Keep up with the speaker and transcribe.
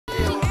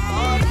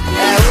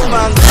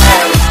woman.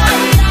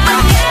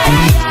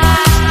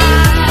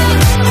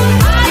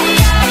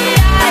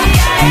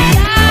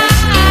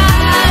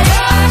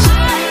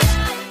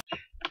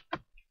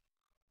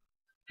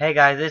 Hey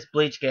guys, it's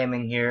Bleach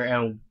Gaming here,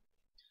 and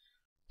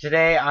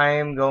today I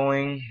am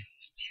going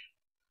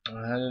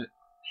to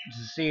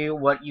see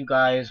what you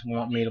guys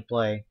want me to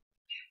play.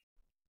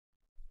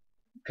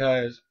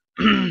 Because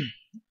I'm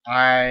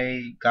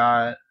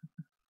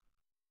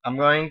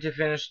going to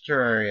finish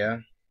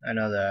Terraria, I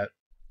know that,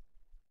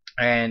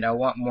 and I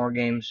want more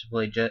games to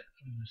play,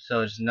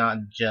 so it's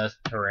not just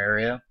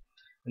Terraria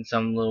and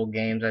some little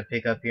games I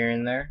pick up here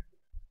and there.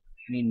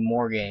 I need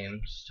more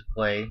games to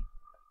play,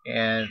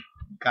 and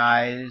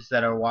guys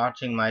that are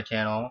watching my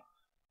channel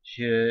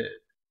should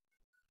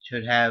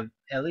have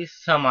at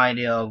least some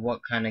idea of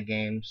what kind of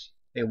games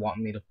they want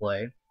me to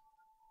play.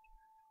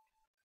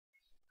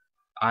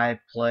 I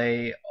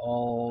play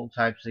all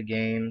types of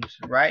games.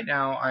 Right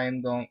now I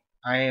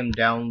am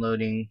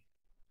downloading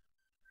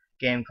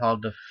a game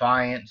called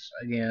Defiance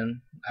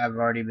again. I've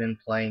already been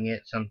playing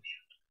it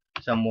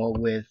somewhat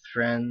with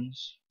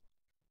friends.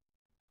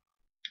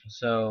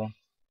 So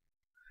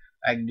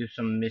I can do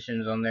some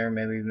missions on there,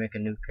 maybe make a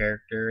new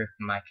character if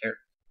my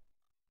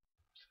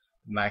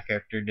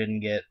character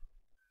didn't get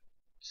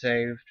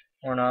saved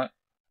or not.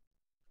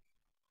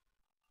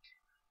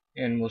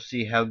 And we'll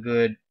see how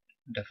good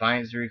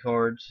Defiance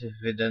records. If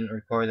it doesn't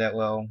record that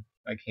well,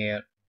 I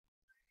can't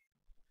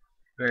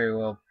very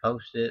well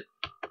post it,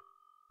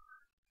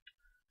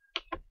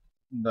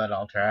 but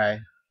I'll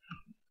try.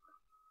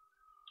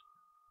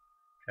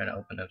 Trying to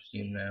open up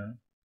Steam now,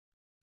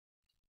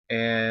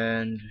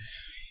 and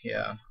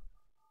yeah,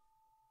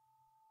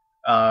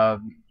 I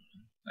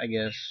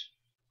guess.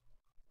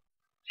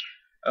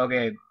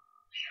 Okay,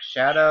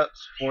 shoutouts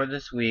for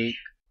this week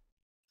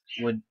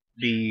would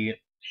be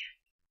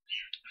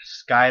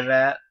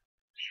Skyvat,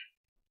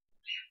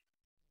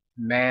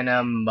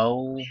 Mana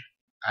Mo.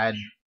 I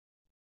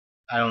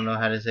don't know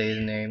how to say his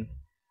name.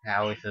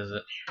 How he says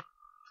it.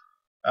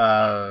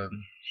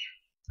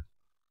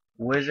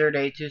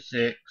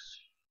 Wizard826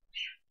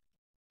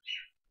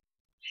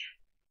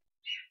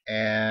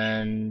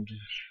 and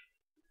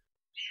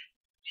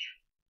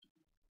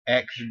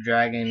X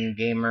Dragon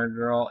Gamer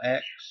Girl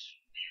X.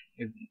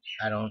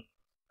 I don't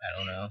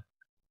know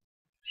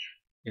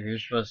if you're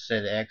supposed to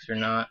say the X or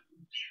not,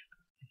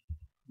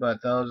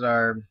 but those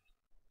are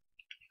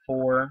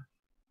 4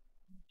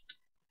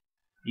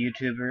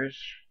 YouTubers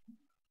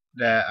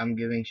that I'm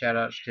giving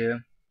shoutouts to.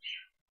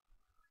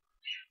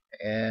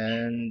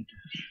 And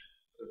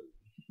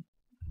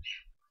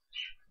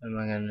what am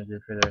I gonna do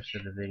for the rest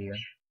of the video?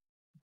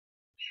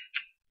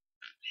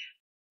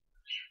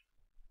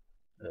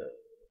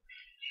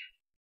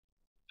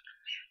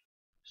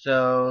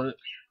 So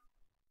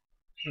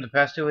the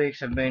past 2 weeks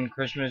have been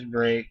Christmas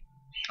break.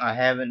 I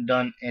haven't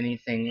done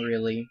anything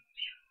really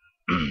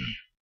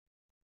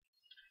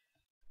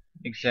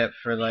except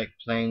for like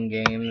playing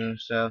games and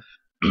stuff.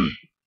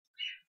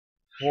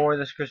 For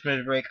this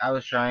Christmas break, I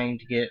was trying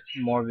to get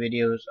more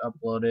videos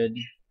uploaded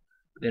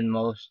than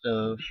most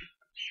of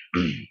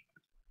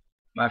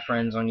my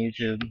friends on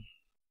YouTube.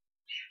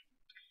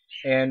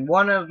 And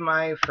one of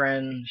my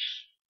friends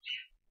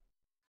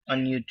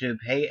on YouTube,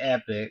 Hey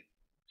Epic,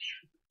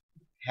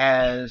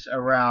 has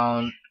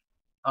around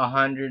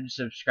 100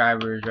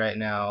 subscribers right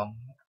now,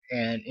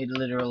 and it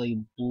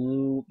literally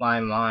blew my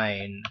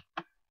mind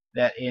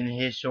that in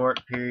his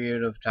short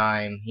period of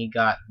time he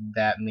got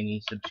that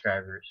many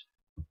subscribers.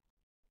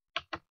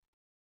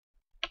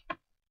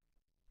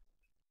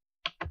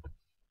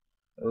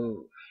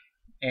 Oh,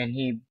 and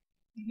he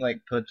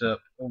like puts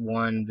up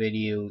 1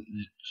 video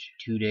each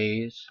 2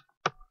 days.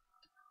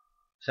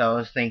 So I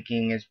was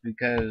thinking it's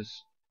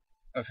because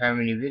of how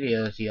many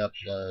videos he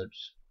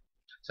uploads.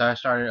 So I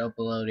started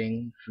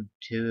uploading for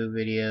 2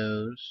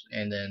 videos,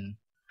 and then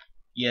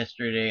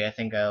yesterday I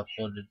think I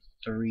uploaded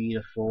 3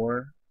 to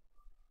 4.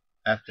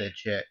 I have to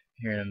check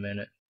here in a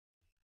minute.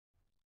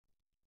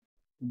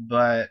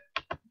 But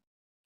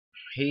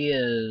he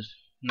is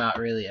not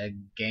really a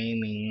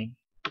gaming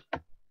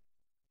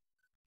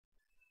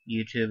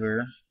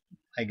YouTuber,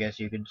 I guess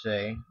you could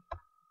say.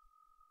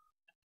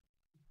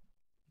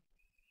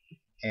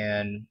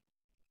 And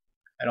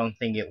I don't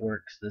think it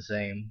works the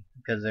same,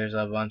 because there's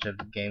a bunch of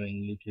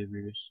gaming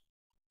YouTubers.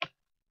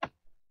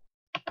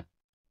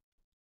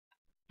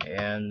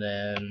 And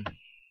then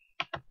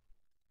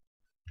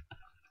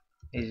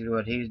he's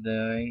what he's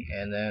doing,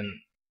 and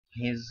then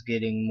he's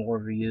getting more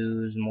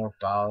views, more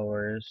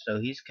followers, so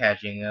he's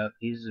catching up.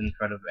 He's in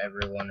front of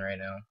everyone right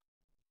now.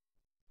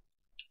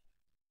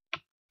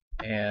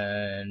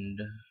 And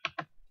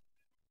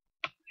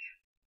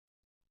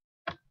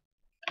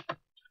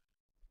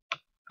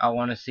I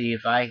want to see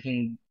if I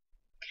can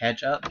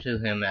catch up to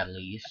him at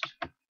least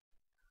in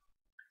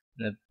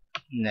the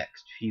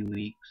next few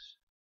weeks,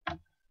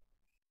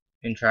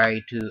 and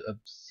try to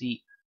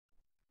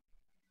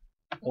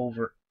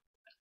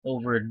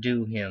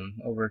overcome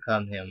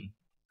him.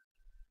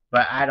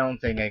 But I don't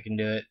think I can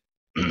do it.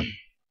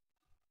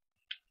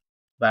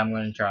 But I'm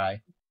going to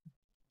try.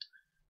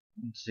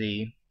 Let's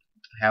see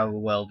how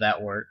well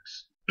that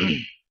works.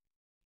 Let's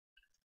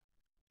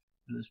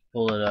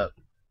pull it up.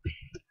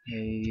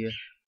 Hey,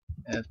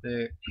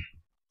 Epic.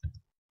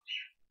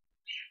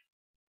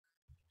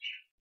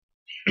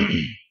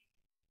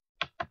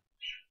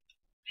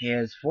 He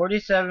has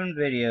 47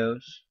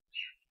 videos.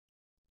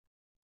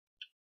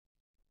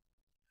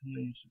 How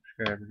many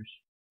subscribers?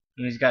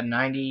 He's got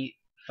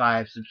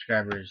 95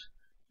 subscribers.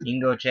 You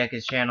can go check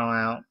his channel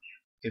out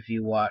if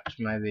you watch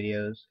my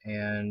videos,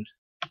 and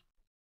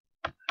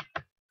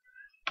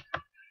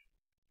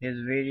his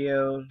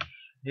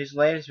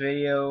latest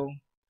video,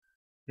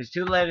 his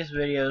two latest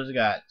videos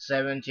got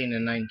 17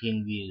 and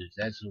 19 views.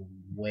 That's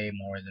way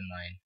more than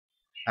mine.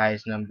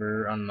 Highest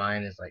number on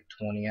mine is like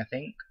 20, I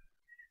think.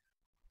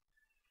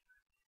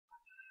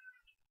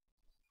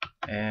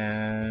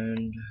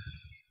 And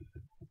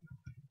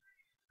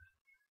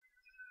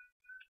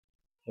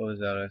what was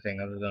the other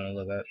thing I was gonna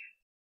look up?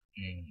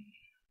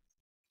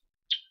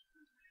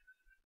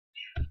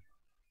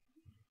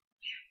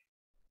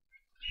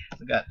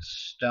 We got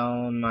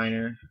Stone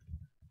Miner.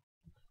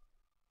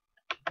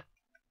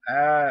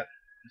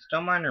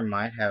 Stone Miner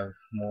might have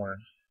more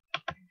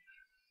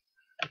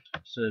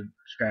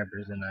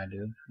subscribers than I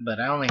do, but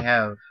I only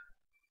have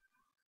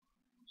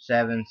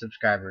 7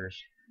 subscribers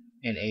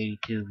and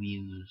 82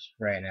 views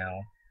right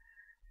now.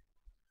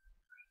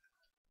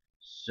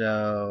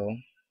 So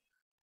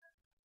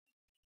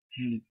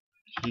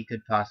he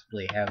could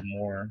possibly have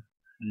more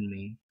than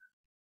me.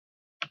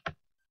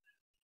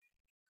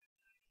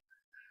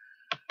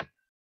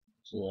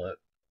 Let's look.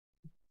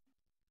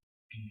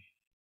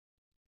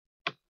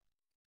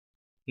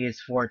 He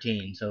is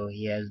 14, so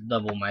he has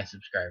double my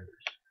subscribers.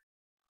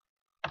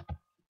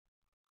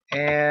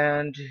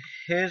 And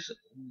his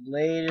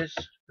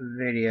latest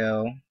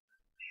video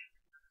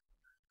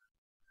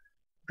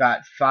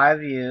got 5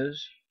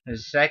 views.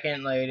 His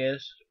second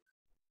latest,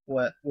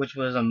 which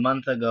was a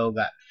month ago,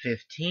 got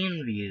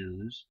 15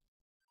 views.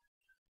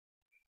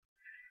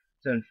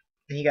 So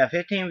he got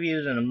 15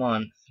 views in a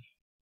month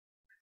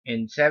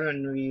and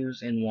 7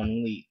 views in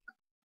 1 week.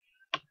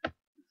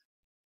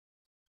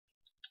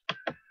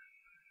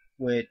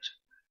 Which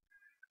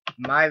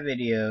my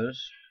videos,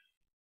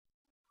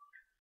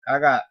 I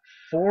got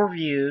 4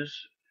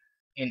 views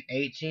in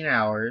 18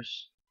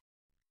 hours,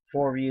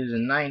 4 views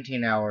in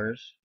 19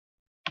 hours.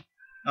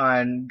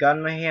 On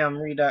Gun Mayhem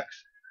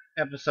Redux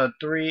episode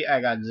 3, I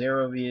got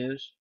 0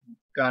 views.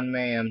 Gun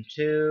Mayhem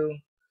 2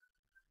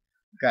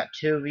 got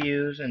 2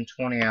 views in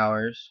 20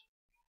 hours.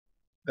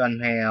 Gun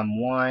Mayhem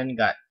 1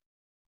 got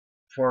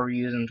 4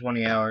 views in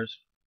 20 hours.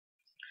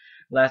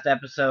 Last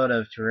episode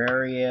of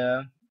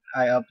Terraria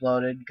I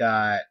uploaded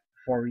got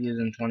 4 views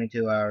in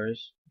 22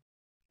 hours.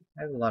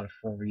 I have a lot of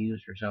 4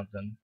 views or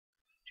something.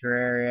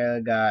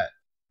 Terraria got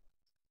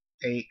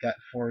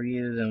 4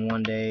 views in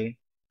 1 day.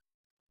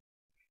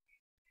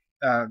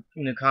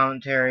 New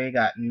Commentary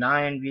got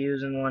 9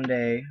 views in 1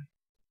 day.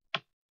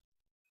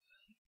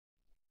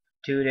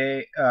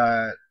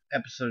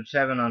 Episode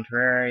 7 on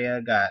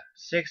Terraria got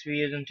 6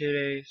 views in 2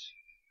 days.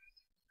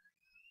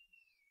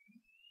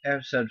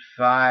 Episode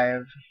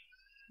 5,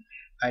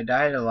 I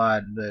died a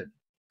lot, but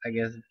I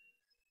guess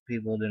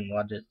people didn't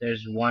watch it.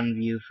 There's 1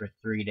 view for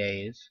 3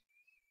 days.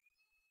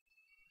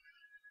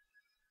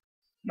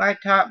 My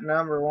top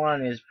number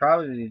 1 is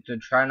probably to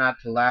try not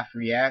to laugh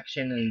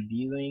reaction and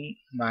viewing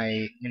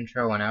my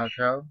intro and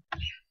outro.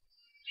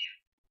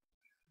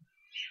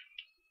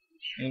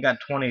 And it got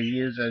 20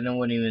 views. I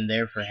wasn't even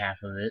there for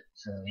half of it,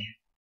 so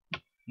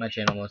my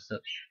channel was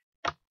up.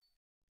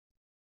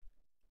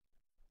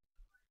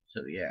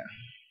 So yeah,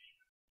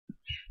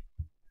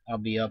 I'll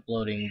be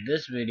uploading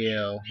this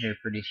video here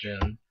pretty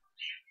soon,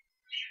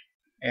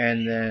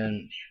 and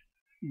then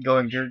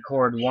going to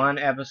record 1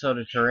 episode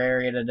of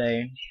Terraria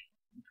today.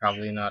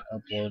 Probably not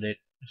upload it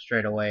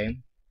straight away.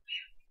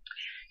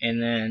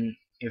 And then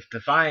if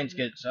Defiance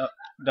gets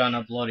done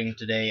uploading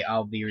today,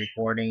 I'll be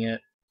recording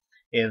it.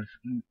 If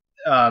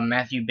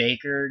Matthew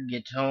Baker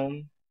gets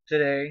home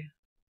today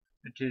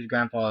to his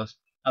grandpa's,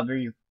 I'll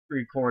be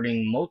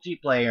recording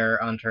multiplayer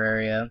on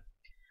Terraria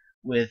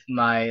with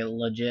my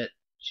legit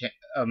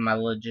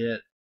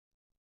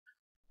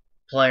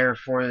player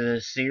for the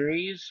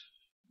series,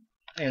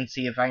 and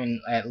see if I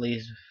can at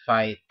least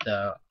fight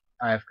the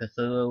Eye of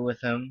Cthulhu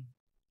with him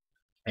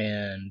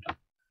and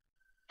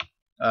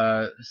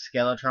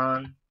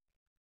Skeletron.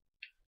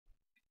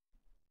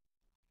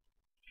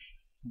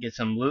 Get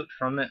some loot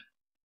from it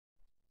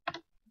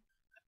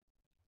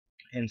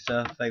and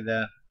stuff like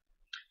that.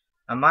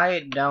 I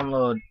might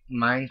download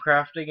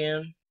Minecraft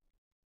again.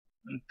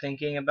 I'm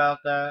thinking about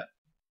that.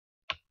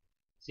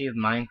 See if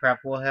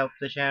Minecraft will help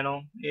the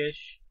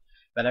channel-ish.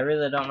 But I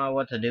really don't know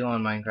what to do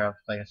on Minecraft.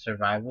 Like a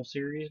survival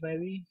series,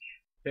 maybe?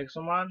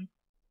 Pixelmon?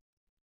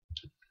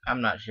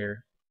 I'm not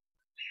sure.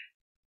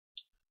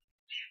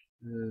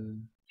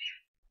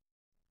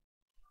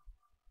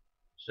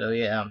 So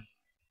yeah.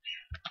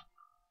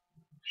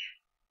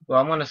 Well,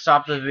 I'm gonna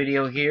stop the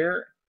video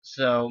here.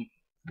 So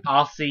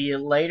I'll see you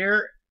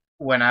later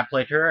when I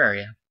play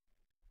Terraria.